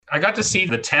I got to see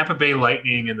the Tampa Bay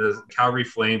Lightning and the Calgary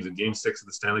Flames in Game 6 of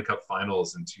the Stanley Cup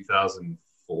Finals in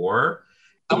 2004.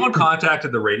 Someone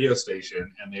contacted the radio station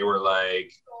and they were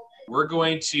like, we're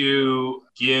going to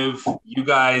give you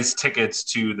guys tickets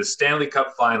to the Stanley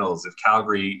Cup Finals if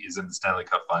Calgary is in the Stanley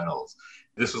Cup Finals.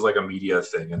 This was like a media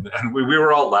thing. And we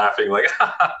were all laughing like,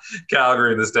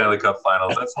 Calgary in the Stanley Cup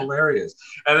Finals. That's hilarious.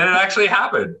 And then it actually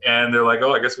happened. And they're like,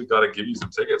 oh, I guess we've got to give you some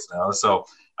tickets now. So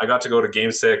I got to go to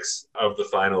Game 6 of the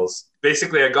finals.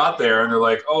 Basically, I got there and they're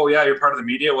like, oh, yeah, you're part of the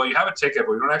media. Well, you have a ticket,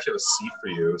 but we don't actually have a seat for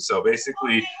you. So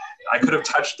basically, I could have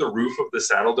touched the roof of the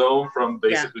Saddle Dome from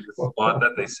basically the spot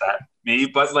that they sat me.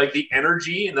 But like the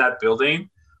energy in that building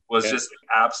was just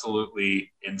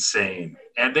absolutely insane.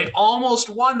 And they almost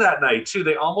won that night, too.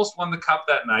 They almost won the cup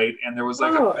that night. And there was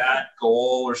like a bad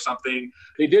goal or something.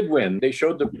 They did win. They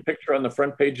showed the picture on the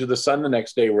front page of the Sun the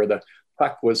next day where the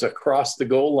puck was across the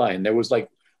goal line. There was like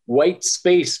white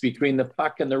space between the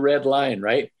puck and the red line,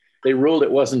 right? They ruled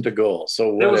it wasn't a goal.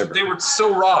 So whatever. They were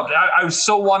so robbed. I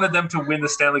so wanted them to win the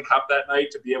Stanley Cup that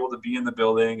night, to be able to be in the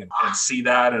building and see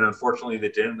that. And unfortunately, they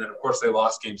didn't. And then, of course, they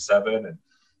lost Game 7. And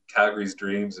Calgary's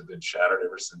dreams have been shattered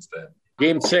ever since then.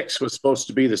 Game 6 was supposed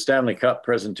to be the Stanley Cup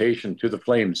presentation to the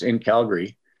Flames in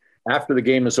Calgary. After the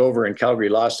game was over and Calgary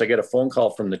lost, I get a phone call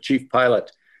from the chief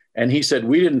pilot. And he said,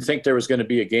 we didn't think there was going to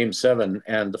be a Game 7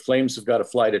 and the Flames have got to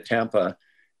fly to Tampa.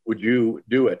 Would you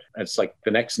do it? And it's like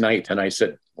the next night. And I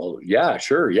said, well, yeah,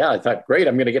 sure. Yeah. I thought, great.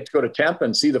 I'm going to get to go to Tampa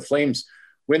and see the Flames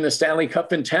win the Stanley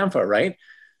Cup in Tampa, right?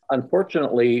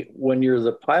 Unfortunately, when you're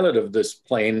the pilot of this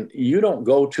plane, you don't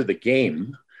go to the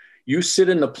game. You sit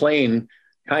in the plane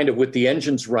kind of with the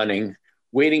engines running,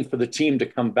 waiting for the team to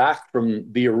come back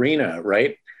from the arena,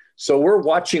 right? So we're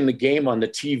watching the game on the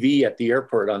TV at the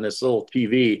airport on this little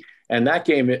TV. And that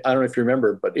game, I don't know if you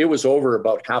remember, but it was over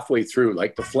about halfway through.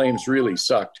 Like the Flames really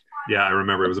sucked. Yeah, I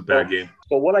remember. It was a bad game.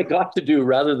 But what I got to do,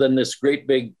 rather than this great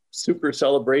big super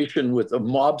celebration with a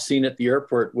mob scene at the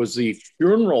airport, was the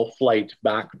funeral flight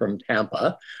back from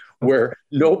Tampa, where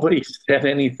nobody said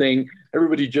anything.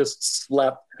 Everybody just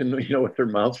slept and, with their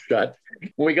mouth shut.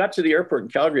 When we got to the airport in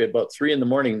Calgary at about 3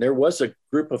 a.m, there was a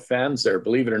group of fans there,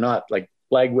 believe it or not, like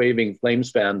flag waving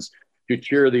Flames fans to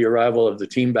cheer the arrival of the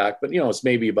team back. But, it's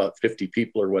maybe about 50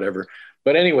 people or whatever.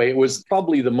 But anyway, it was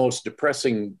probably the most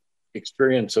depressing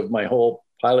experience of my whole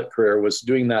pilot career, was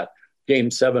doing that Game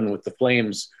 7 with the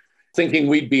Flames, thinking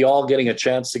we'd be all getting a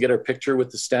chance to get our picture with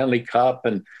the Stanley Cup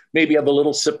and maybe have a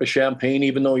little sip of champagne,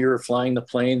 even though you were flying the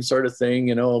plane sort of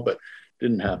thing, but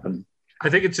didn't happen. I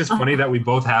think it's just funny that we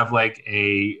both have like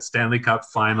a Stanley Cup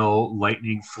final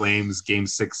Lightning Flames Game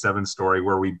 6-7 story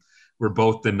where we were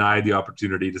both denied the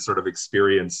opportunity to sort of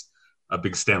experience a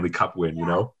big Stanley Cup win,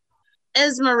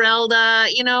 Esmeralda,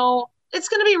 it's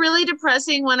going to be really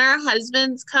depressing when our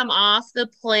husbands come off the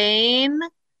plane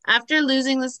after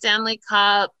losing the Stanley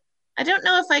Cup. I don't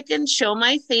know if I can show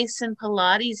my face in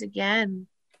Pilates again.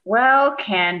 Well,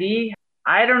 Candy,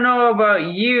 I don't know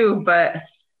about you, but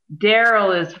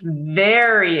Daryl is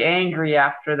very angry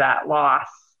after that loss.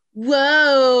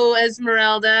 Whoa,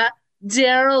 Esmeralda.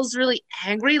 Daryl's really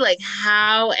angry? Like,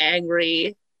 how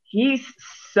angry? He's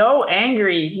so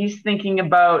angry. He's thinking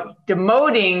about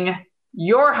demoting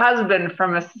your husband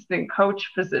from assistant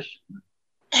coach position.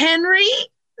 Henry?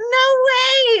 No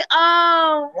way.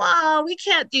 Oh, wow. We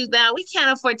can't do that. We can't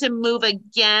afford to move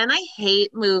again. I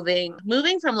hate moving.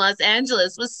 Moving from Los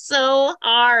Angeles was so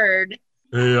hard.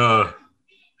 Hey,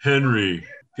 Henry,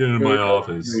 get into my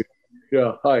office.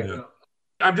 Yeah, hi. Yeah.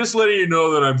 I'm just letting you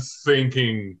know that I'm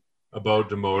thinking about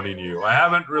demoting you. I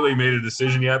haven't really made a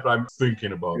decision yet, but I'm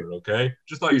thinking about it, okay?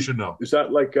 Just thought you should know. Is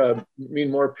that like mean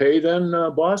more pay then,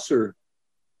 boss, or?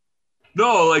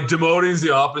 No, like demoting is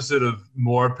the opposite of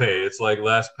more pay. It's like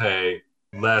less pay,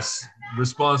 less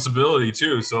responsibility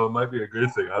too. So it might be a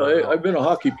good thing. I've been a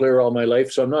hockey player all my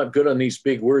life, so I'm not good on these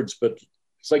big words, but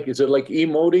it's like, is it like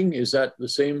emoting? Is that the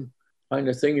same kind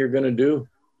of thing you're going to do?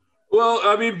 Well,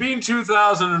 I mean, being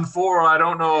 2004, I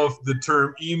don't know if the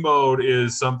term emote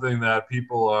is something that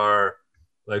people are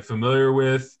like familiar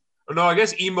with. No, I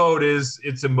guess emote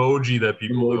it's emoji that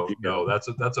people don't know. That's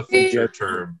a future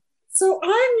term. So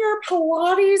I'm your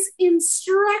Pilates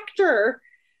instructor.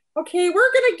 Okay,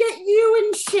 we're going to get you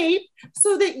in shape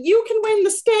so that you can win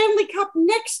the Stanley Cup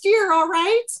next year, all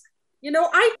right?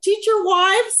 I teach your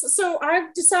wives, so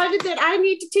I've decided that I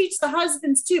need to teach the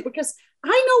husbands too, because I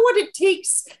know what it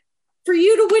takes for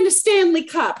you to win a Stanley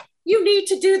Cup. You need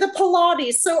to do the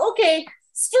Pilates. So, okay,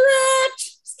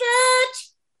 stretch.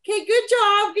 Okay, good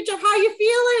job. How you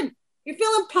feeling? You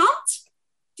feeling pumped?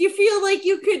 Do you feel like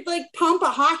you could pump a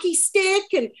hockey stick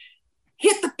and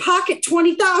hit the puck at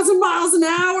 20,000 miles an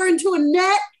hour into a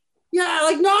net? Yeah,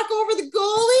 like knock over the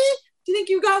goalie? Do you think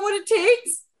you got what it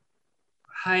takes?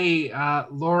 Hi,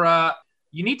 Laura.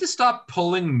 You need to stop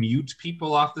pulling mute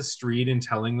people off the street and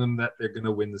telling them that they're going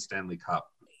to win the Stanley Cup.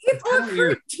 If It's our kinda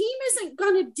weird. current team isn't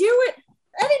going to do it,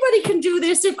 anybody can do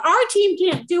this if our team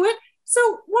can't do it.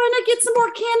 So why not get some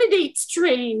more candidates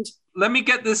trained? Let me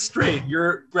get this straight.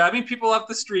 You're grabbing people off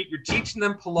the street, you're teaching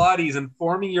them Pilates and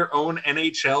forming your own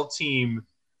NHL team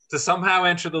to somehow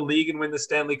enter the league and win the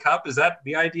Stanley Cup. Is that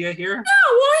the idea here?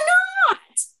 No, why not?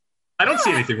 I don't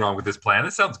see anything wrong with this plan.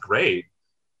 This sounds great.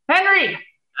 Henry,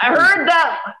 I heard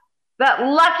that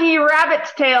lucky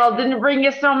rabbit's tail didn't bring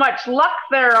you so much luck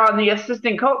there on the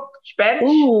assistant coach bench.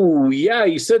 Ooh, yeah,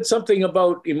 he said something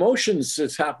about emotions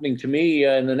that's happening to me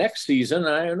in the next season.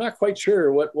 I'm not quite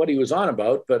sure what he was on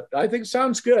about, but I think it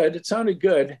sounds good. It sounded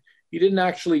good. He didn't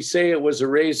actually say it was a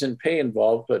raise in pay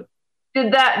involved, but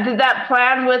Did that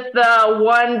plan with the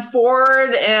 1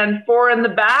 forward and 4 in the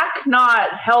back not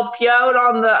help you out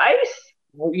on the ice?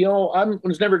 well, I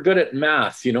was never good at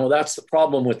math. That's the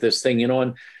problem with this thing,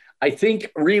 and I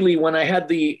think really when I had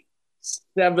the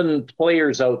 7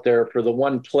 players out there for the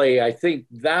one play, I think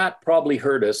that probably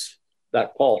hurt us.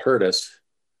 That call hurt us.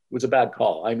 It was a bad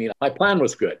call. I mean, my plan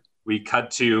was good. We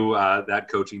cut to that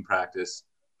coaching practice.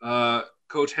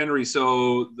 Coach Henry,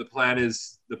 so the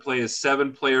play is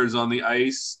 7 players on the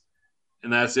ice,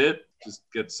 and that's it? Just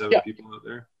get 7 people out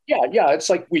there? Yeah. It's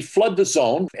like we flood the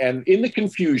zone, and in the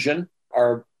confusion,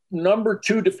 our number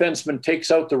 2 defenseman takes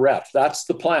out the ref. That's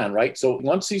the plan, right? So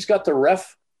once he's got the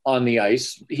ref on the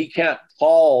ice, he can't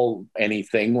call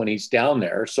anything when he's down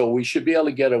there. So we should be able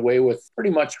to get away with pretty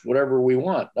much whatever we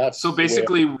want. That's so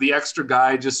basically the extra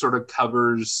guy just sort of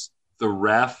covers the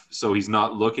ref, so he's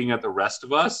not looking at the rest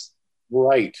of us.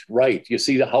 Right. You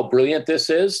see how brilliant this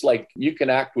is? Like, you can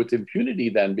act with impunity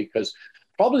then, because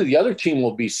probably the other team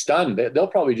will be stunned. They'll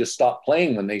probably just stop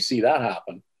playing when they see that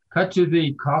happen. Cut to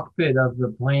the cockpit of the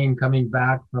plane coming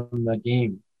back from the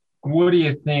game. What do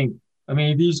you think? I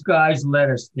mean, these guys let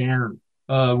us down.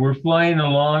 We're flying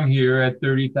along here at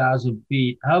 30,000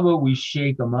 feet. How about we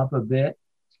shake them up a bit?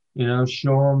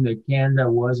 Show them that Canada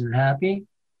wasn't happy.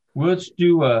 Let's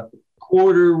do a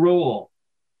quarter roll.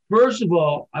 First of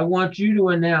all, I want you to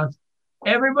announce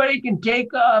everybody can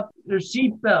take off their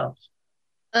seatbelts.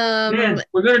 Then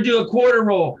we're going to do a quarter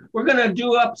roll. We're going to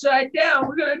do upside down.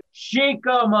 We're going to shake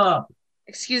them up.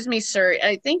 Excuse me, sir.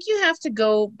 I think you have to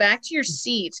go back to your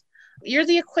seat. You're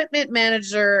the equipment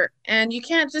manager, and you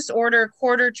can't just order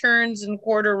quarter turns and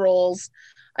quarter rolls.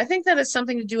 I think that has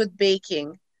something to do with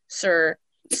baking, sir.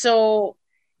 So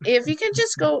if you can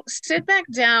just go sit back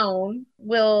down,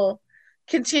 we'll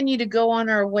continue to go on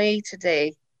our way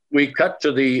today. We cut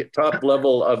to the top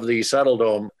level of the Saddle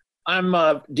Dome. I'm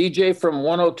DJ from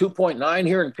 102.9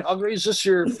 here in Calgary. Is this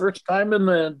your first time in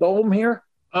the Dome here?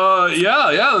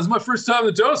 Yeah. This is my first time in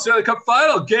the Dome Stanley Cup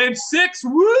Final, Game 6.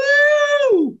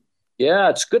 Woo! Yeah,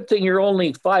 it's a good thing you're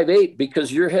only 5'8",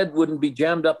 because your head wouldn't be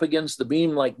jammed up against the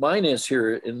beam like mine is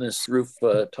here in this roof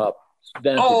top.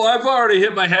 Oh, I've already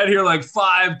hit my head here like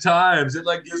 5 times. It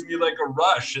like gives me like a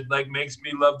rush. It like makes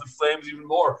me love the Flames even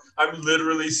more. I'm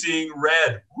literally seeing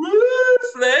red. Woo,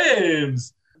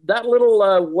 Flames! That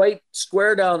little white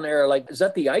square down there, like, is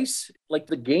that the ice? Like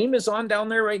the game is on down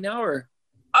there right now, or?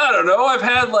 I don't know. I've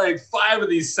had like 5 of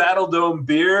these Saddle Dome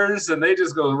beers, and they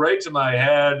just go right to my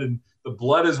head, and the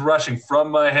blood is rushing from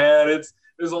my head.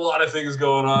 There's a lot of things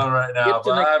going on right now. It's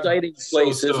an exciting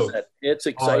place, isn't it? It's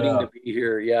exciting to be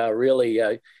here. Yeah, really.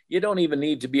 You don't even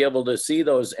need to be able to see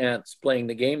those ants playing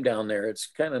the game down there. It's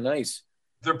kind of nice.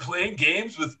 They're playing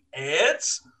games with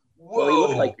ants? Whoa. Well, they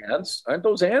look like ants. Aren't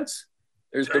those ants?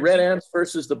 There's the red ants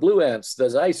versus the blue ants,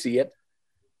 as I see it.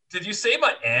 Did you say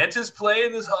my aunt is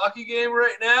playing this hockey game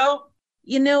right now?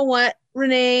 You know what,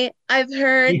 Renee? I've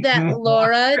heard that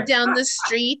Laura down the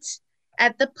street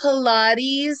at the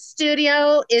Pilates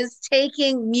studio is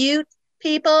taking mute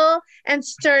people and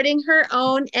starting her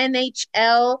own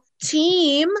NHL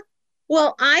team.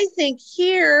 Well, I think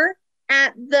here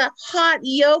at the hot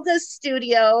yoga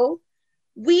studio,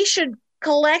 we should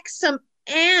collect some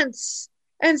ants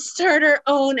and start our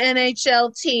own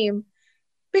NHL team,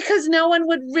 because no one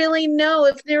would really know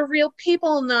if they're real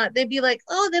people or not. They'd be like,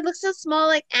 oh, they look so small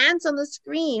like ants on the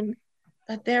screen.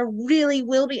 But there really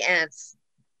will be ants.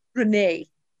 Renee,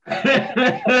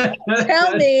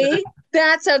 tell me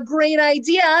that's a great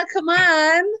idea. Come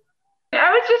on. I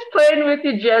was just playing with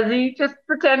you, Jesse, just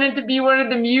pretending to be one of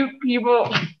the mute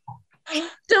people.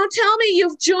 Don't tell me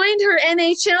you've joined her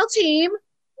NHL team.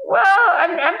 Well,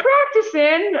 I'm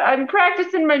practicing. I'm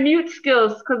practicing my mute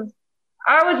skills because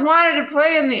I always wanted to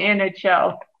play in the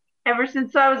NHL ever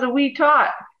since I was a wee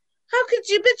tot. How could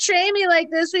you betray me like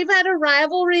this? We've had a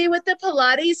rivalry with the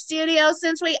Pilates studio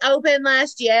since we opened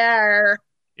last year.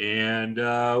 And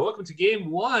welcome to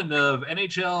game 1 of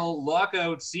NHL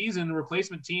lockout season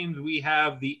replacement teams. We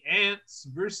have the Ants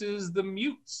versus the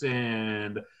Mutes.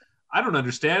 And I don't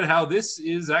understand how this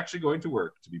is actually going to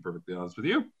work, to be perfectly honest with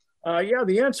you. Yeah,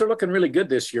 the Ants are looking really good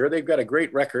this year. They've got a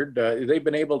great record. They've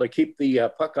been able to keep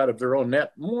the puck out of their own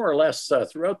net more or less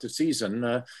throughout the season.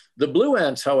 The Blue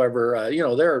Ants, however,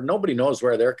 nobody knows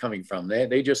where they're coming from.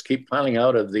 They just keep piling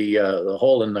out of the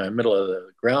hole in the middle of the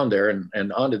ground there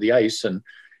and onto the ice. And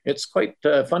it's quite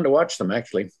fun to watch them,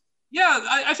 actually. Yeah,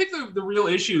 I think the real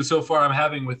issue so far I'm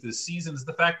having with this season is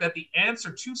the fact that the Ants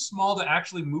are too small to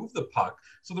actually move the puck.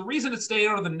 So the reason it's staying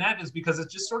out of the net is because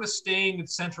it's just sort of staying in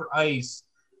center ice.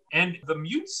 And the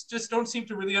Mutes just don't seem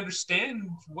to really understand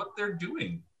what they're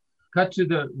doing. Cut to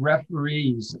the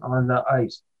referees on the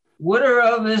ice. What are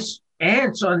all this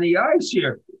ants on the ice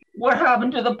here? What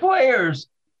happened to the players?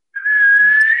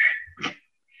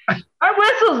 My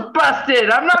whistle's busted.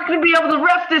 I'm not going to be able to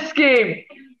ref this game.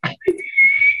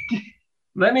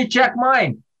 Let me check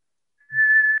mine.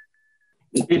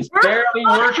 It's barely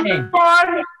working.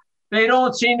 They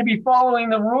don't seem to be following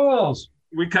the rules.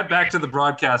 We cut back to the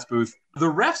broadcast booth.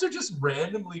 The refs are just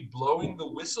randomly blowing the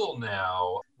whistle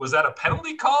now. Was that a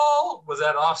penalty call? Was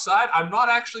that offside? I'm not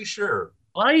actually sure.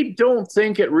 I don't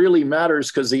think it really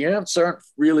matters because the Ants aren't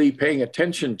really paying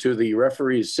attention to the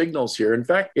referee's signals here. In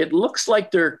fact, it looks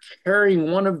like they're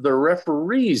carrying one of the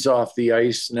referees off the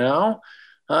ice now.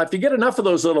 If you get enough of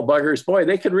those little buggers, boy,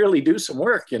 they could really do some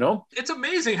work, you know? It's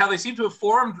amazing how they seem to have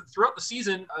formed throughout the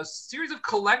season a series of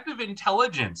collective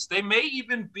intelligence. They may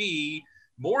even be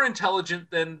more intelligent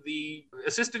than the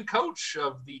assistant coach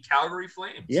of the Calgary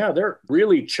Flames. Yeah, they're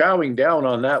really chowing down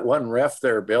on that one ref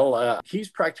there, Bill. He's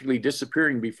practically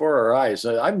disappearing before our eyes.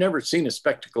 I've never seen a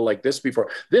spectacle like this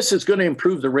before. This is going to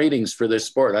improve the ratings for this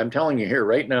sport. I'm telling you here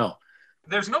right now.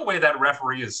 There's no way that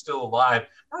referee is still alive.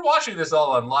 We're watching this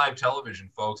all on live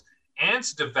television, folks.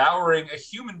 Ants devouring a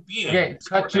human being. Okay,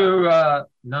 cut to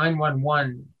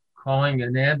 911 calling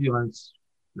an ambulance.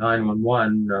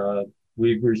 911.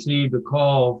 We've received a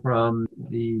call from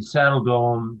the Saddle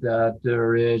Dome that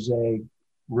there is a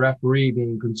referee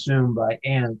being consumed by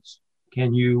ants.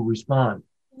 Can you respond?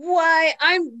 Why,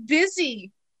 I'm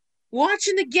busy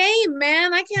watching the game,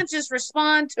 man. I can't just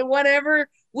respond to whatever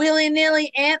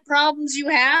willy-nilly ant problems you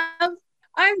have.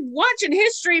 I'm watching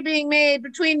history being made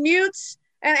between Mutes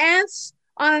and Ants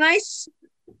on an ice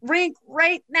rink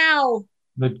right now.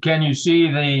 But can you see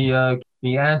the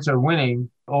Ants are winning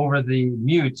over the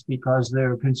Mutes because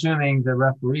they're consuming the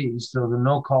referees, so the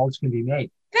no calls can be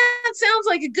made? That sounds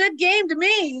like a good game to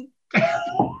me.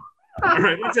 All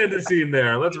right, let's end the scene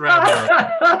there. Let's wrap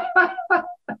it up.